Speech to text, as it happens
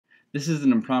This is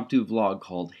an impromptu vlog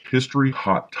called History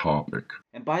Hot Topic.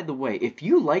 And by the way, if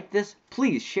you like this,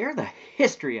 please share the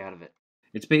history out of it.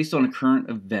 It's based on a current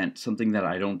event, something that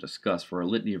I don't discuss for a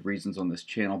litany of reasons on this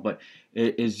channel, but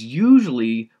it is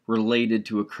usually related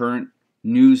to a current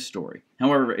news story.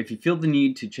 However, if you feel the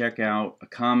need to check out a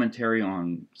commentary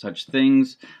on such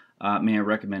things, may I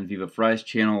recommend Viva Fry's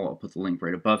channel. I'll put the link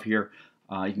right above here.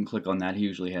 You can click on that. He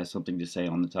usually has something to say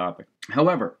on the topic.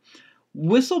 However,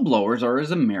 whistleblowers are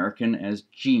as American as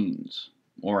jeans,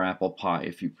 or apple pie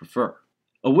if you prefer.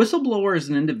 A whistleblower is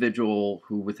an individual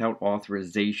who, without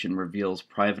authorization, reveals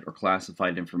private or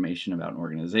classified information about an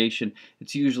organization.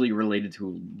 It's usually related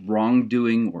to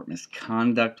wrongdoing or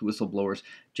misconduct. Whistleblowers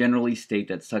generally state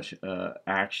that such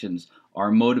actions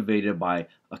are motivated by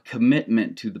a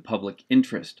commitment to the public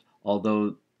interest,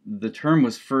 although the term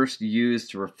was first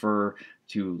used to refer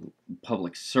to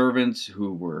public servants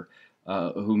who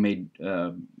made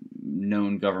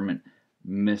known government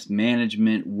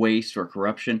mismanagement, waste, or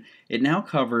corruption. It now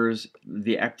covers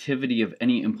the activity of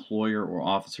any employer or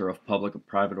officer of public or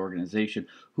private organization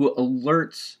who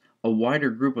alerts a wider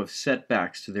group of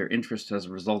setbacks to their interests as a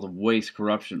result of waste,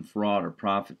 corruption, fraud, or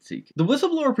profit seeking. The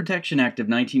Whistleblower Protection Act of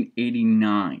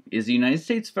 1989 is a United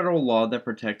States federal law that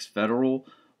protects federal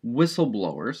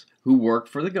whistleblowers who work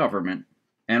for the government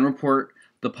and report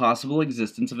the possible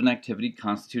existence of an activity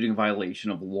constituting a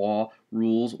violation of law,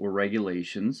 rules, or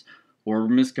regulations, or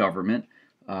misgovernment,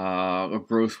 a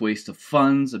gross waste of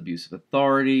funds, abuse of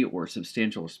authority, or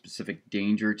substantial or specific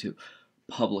danger to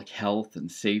public health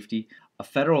and safety. A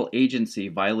federal agency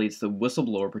violates the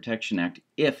Whistleblower Protection Act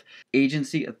if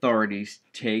agency authorities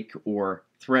take or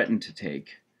threaten to take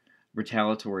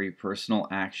retaliatory personal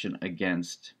action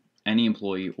against any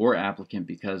employee or applicant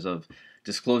because of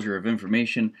disclosure of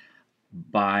information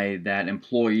by that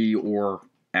employee or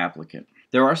applicant.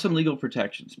 There are some legal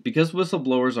protections. Because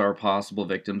whistleblowers are possible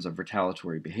victims of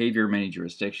retaliatory behavior, many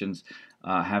jurisdictions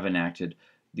have enacted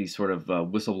these sort of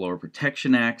whistleblower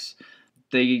protection acts.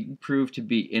 They prove to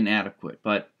be inadequate,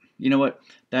 but you know what?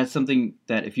 That's something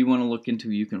that if you want to look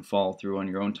into, you can follow through on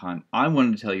your own time. I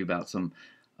wanted to tell you about some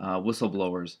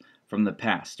whistleblowers from the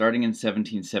past, starting in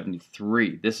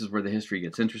 1773. This is where the history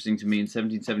gets interesting to me. In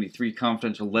 1773,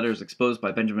 confidential letters exposed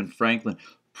by Benjamin Franklin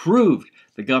proved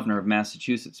the governor of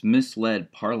Massachusetts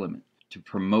misled Parliament to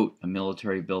promote a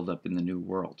military buildup in the New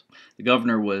World. The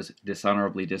governor was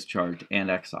dishonorably discharged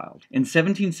and exiled. In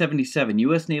 1777,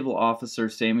 U.S. naval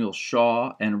officers Samuel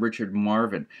Shaw and Richard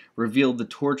Marvin revealed the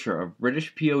torture of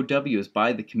British POWs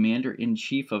by the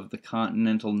commander-in-chief of the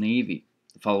Continental Navy.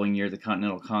 The following year, the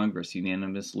Continental Congress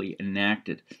unanimously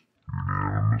enacted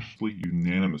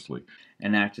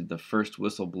the first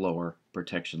whistleblower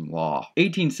protection law.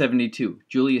 1872,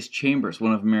 Julius Chambers,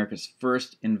 one of America's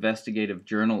first investigative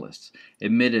journalists,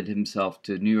 admitted himself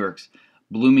to New York's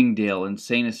Bloomingdale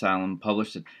Insane Asylum,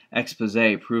 published an expose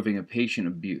proving of patient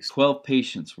abuse. 12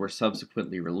 patients were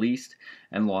subsequently released,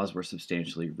 and laws were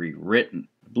substantially rewritten.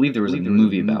 I believe there was a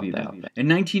movie about that. In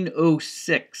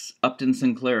 1906, Upton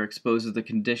Sinclair exposes the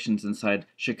conditions inside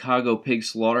Chicago pig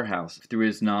slaughterhouse through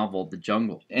his novel The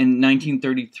Jungle. In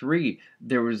 1933,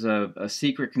 there was a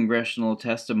secret congressional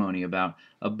testimony about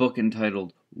a book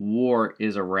entitled War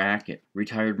is a Racket.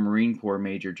 Retired Marine Corps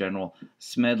Major General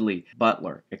Smedley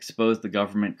Butler exposed the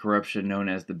government corruption known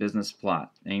as the business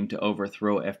plot, aimed to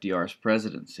overthrow FDR's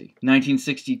presidency.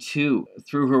 1962,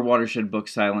 through her watershed book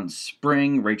Silent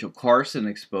Spring, Rachel Carson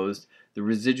exposed the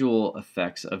residual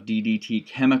effects of DDT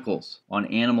chemicals on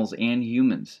animals and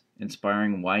humans,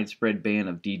 inspiring widespread ban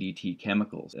of DDT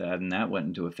chemicals, and that went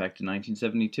into effect in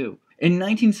 1972. In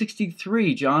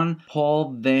 1963, John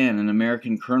Paul Vann, an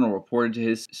American colonel, reported to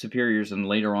his superiors and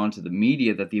later on to the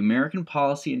media that the American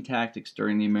policy and tactics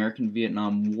during the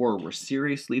American-Vietnam War were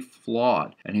seriously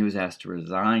flawed, and he was asked to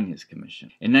resign his commission.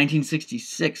 In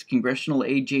 1966, congressional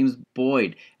aide James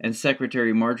Boyd and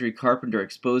Secretary Marjorie Carpenter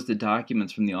exposed the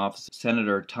documents from the office of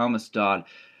Senator Thomas Dodd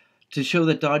to show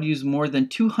that Dodd used more than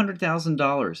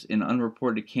 $200,000 in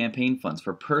unreported campaign funds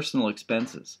for personal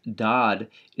expenses. Dodd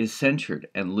is censured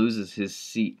and loses his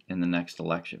seat in the next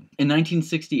election. In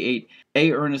 1968,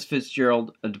 A. Ernest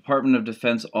Fitzgerald, a Department of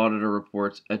Defense auditor,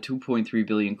 reports a $2.3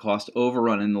 billion cost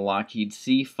overrun in the Lockheed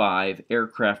C-5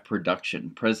 aircraft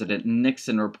production. President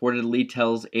Nixon reportedly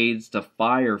tells aides to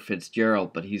fire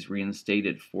Fitzgerald, but he's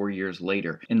reinstated 4 years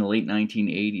later. In the late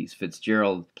 1980s,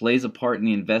 Fitzgerald plays a part in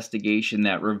the investigation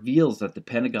that reveals that the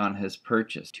Pentagon has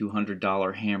purchased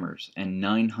 $200 hammers and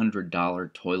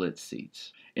 $900 toilet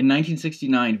seats. In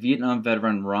 1969, Vietnam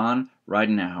veteran Ron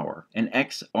Ridenhour, an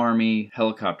ex-Army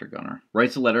helicopter gunner,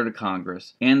 writes a letter to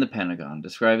Congress and the Pentagon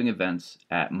describing events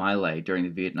at My Lai during the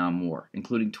Vietnam War,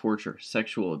 including torture,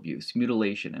 sexual abuse,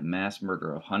 mutilation, and mass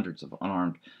murder of hundreds of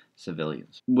unarmed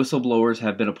civilians. Whistleblowers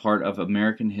have been a part of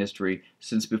American history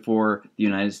since before the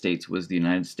United States was the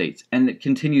United States, and it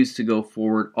continues to go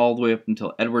forward all the way up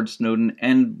until Edward Snowden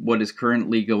and what is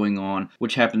currently going on,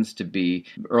 which happens to be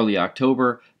early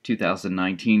October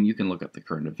 2019. You can look up the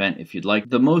current event if you'd like.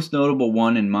 The most notable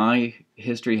one in my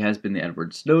history has been the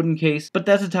Edward Snowden case, but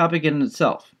that's a topic in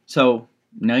itself. So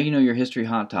now you know your history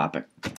hot topic.